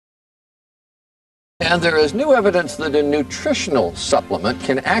And there is new evidence that a nutritional supplement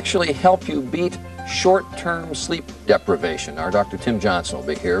can actually help you beat short-term sleep deprivation. Our Dr. Tim Johnson will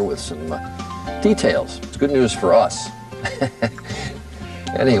be here with some details. It's good news for us.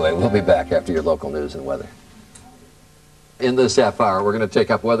 Anyway, we'll be back after your local news and weather. In this half hour, we're going to take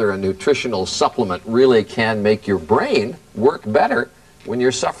up whether a nutritional supplement really can make your brain work better when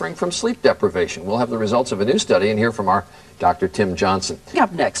you're suffering from sleep deprivation. We'll have the results of a new study and hear from our Dr. Tim Johnson.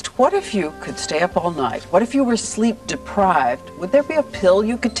 Up next, what if you could stay up all night? What if you were sleep deprived? Would there be a pill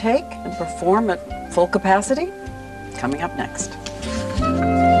you could take and perform at full capacity? Coming up next.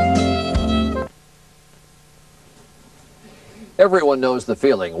 Everyone knows the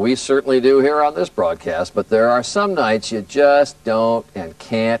feeling. We certainly do here on this broadcast, but there are some nights you just don't and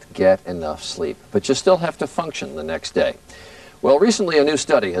can't get enough sleep, but you still have to function the next day. Well, recently a new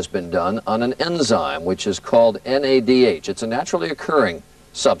study has been done on an enzyme which is called NADH. It's a naturally occurring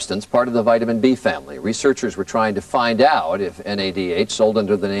substance, part of the vitamin B family. Researchers were trying to find out if NADH, sold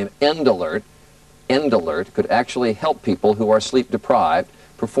under the name Endalert, could actually help people who are sleep deprived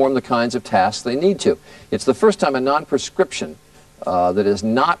perform the kinds of tasks they need to. It's the first time a non-prescription that is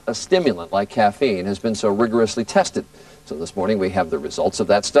not a stimulant like caffeine has been so rigorously tested. So this morning we have the results of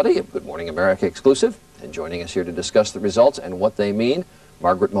that study, a Good Morning America exclusive, and joining us here to discuss the results and what they mean,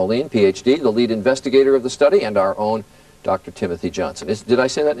 Margaret Moline, Ph.D., the lead investigator of the study, and our own Dr. Timothy Johnson. Did I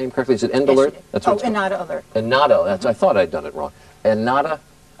say that name correctly? Is it Endalert? Yes, That's what Enada Alert. Enada, that's, I thought I'd done it wrong. Enada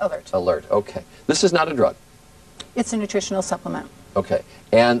Alert. Okay. This is not a drug. It's a nutritional supplement. Okay.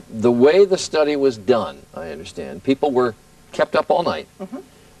 And the way the study was done, I understand, people were kept up all night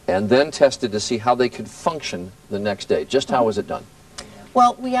and then tested to see how they could function the next day. Just how was it done?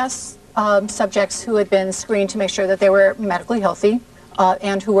 Well, we asked subjects who had been screened to make sure that they were medically healthy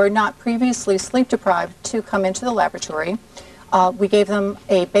and who were not previously sleep deprived to come into the laboratory. We gave them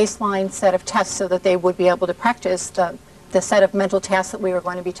a baseline set of tests so that they would be able to practice the set of mental tasks that we were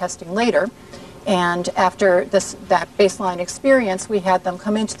going to be testing later. And after that baseline experience, we had them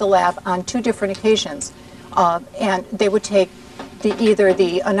come into the lab on 2 different occasions. And they would take either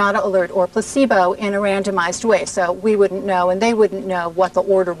the Enada Alert or placebo in a randomized way. So we wouldn't know and they wouldn't know what the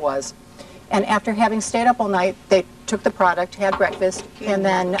order was. And after having stayed up all night, they took the product, had breakfast, and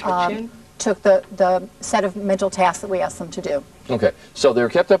then took the set of mental tasks that we asked them to do. Okay, so they were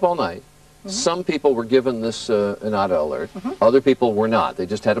kept up all night. Some people were given this Enada Alert. Other people were not. They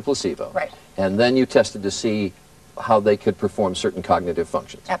just had a placebo. Right. And then you tested to see how they could perform certain cognitive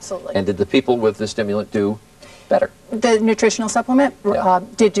functions. Absolutely. And did the people with the stimulant do better? The nutritional supplement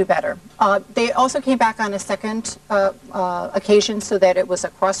did do better. They also came back on a second occasion so that it was a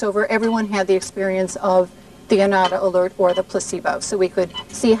crossover. Everyone had the experience of the Enada Alert or the placebo, so we could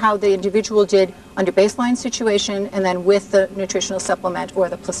see how the individual did under baseline situation and then with the nutritional supplement or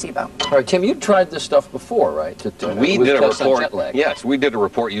the placebo. All right, Tim, you tried this stuff before, right? We did a report. Jet lag. Yes, we did a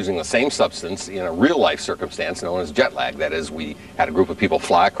report using the same substance in a real-life circumstance known as jet lag. That is, we had a group of people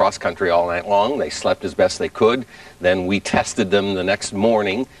fly across country all night long. They slept as best they could. Then we tested them the next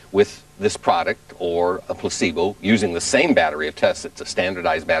morning with this product or a placebo using the same battery of tests. It's a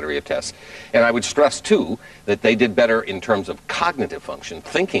standardized battery of tests. And I would stress, too, that they did better in terms of cognitive function,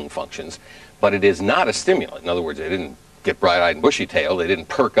 thinking functions, but it is not a stimulant. In other words, they didn't get bright-eyed and bushy-tailed. They didn't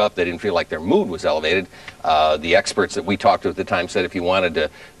perk up. They didn't feel like their mood was elevated. The experts that we talked to at the time said if you wanted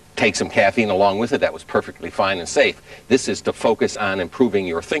to take some caffeine along with it, that was perfectly fine and safe. This is to focus on improving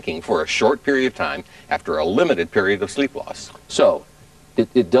your thinking for a short period of time after a limited period of sleep loss. So,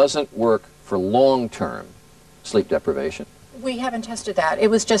 it doesn't work for long-term sleep deprivation. We haven't tested that.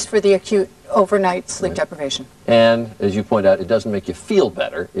 It was just for the acute overnight sleep deprivation. And, as you point out, it doesn't make you feel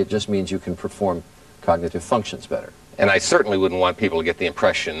better. It just means you can perform cognitive functions better. And I certainly wouldn't want people to get the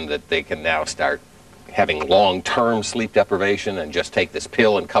impression that they can now start having long-term sleep deprivation and just take this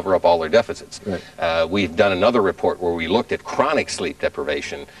pill and cover up all their deficits. Right. We've done another report where we looked at chronic sleep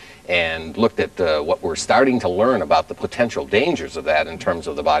deprivation and looked at what we're starting to learn about the potential dangers of that in terms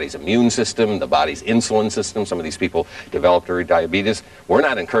of the body's immune system, the body's insulin system. Some of these people developed early diabetes. We're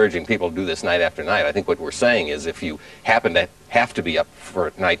not encouraging people to do this night after night. I think what we're saying is if you happen to have to be up for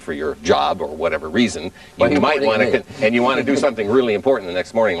at night for your job or whatever reason, you might want to, and you want to do something really important the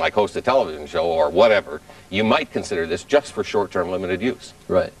next morning, like host a television show or whatever, you might consider this just for short-term limited use.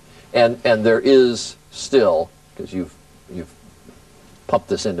 Right. And there is still, because you've pumped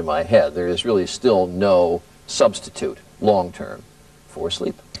this into my head, there is really still no substitute long-term for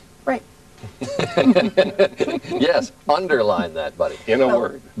sleep. Right. Yes, underline that, buddy. In a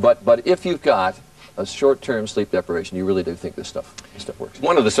word. But if you've got a short-term sleep deprivation, you really do think this stuff works?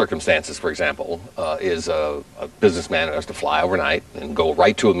 One of the circumstances, for example, is a businessman who has to fly overnight and go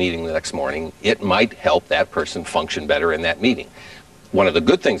right to a meeting the next morning. It might help that person function better in that meeting. One of the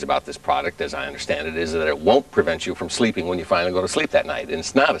good things about this product, as I understand it, is that it won't prevent you from sleeping when you finally go to sleep that night. And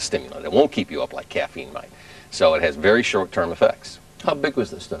it's not a stimulant. It won't keep you up like caffeine might. So it has very short-term effects. How big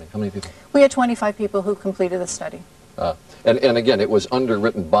was this study? How many people? We had 25 people who completed the study. And again, it was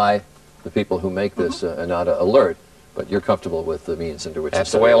underwritten by the people who make this Enada alert, but you're comfortable with the means under which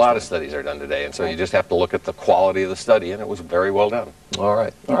That's the way a lot of studies are done today, and so you just have to look at the quality of the study, and it was very well done. All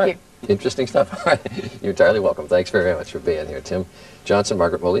right. All right. Interesting stuff. All right. You're entirely welcome. Thanks very much for being here, Tim Johnson,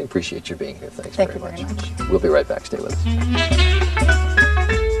 Margaret Moline. Appreciate you being here. Thanks very much. Thank you very much. We'll be right back. Stay with us.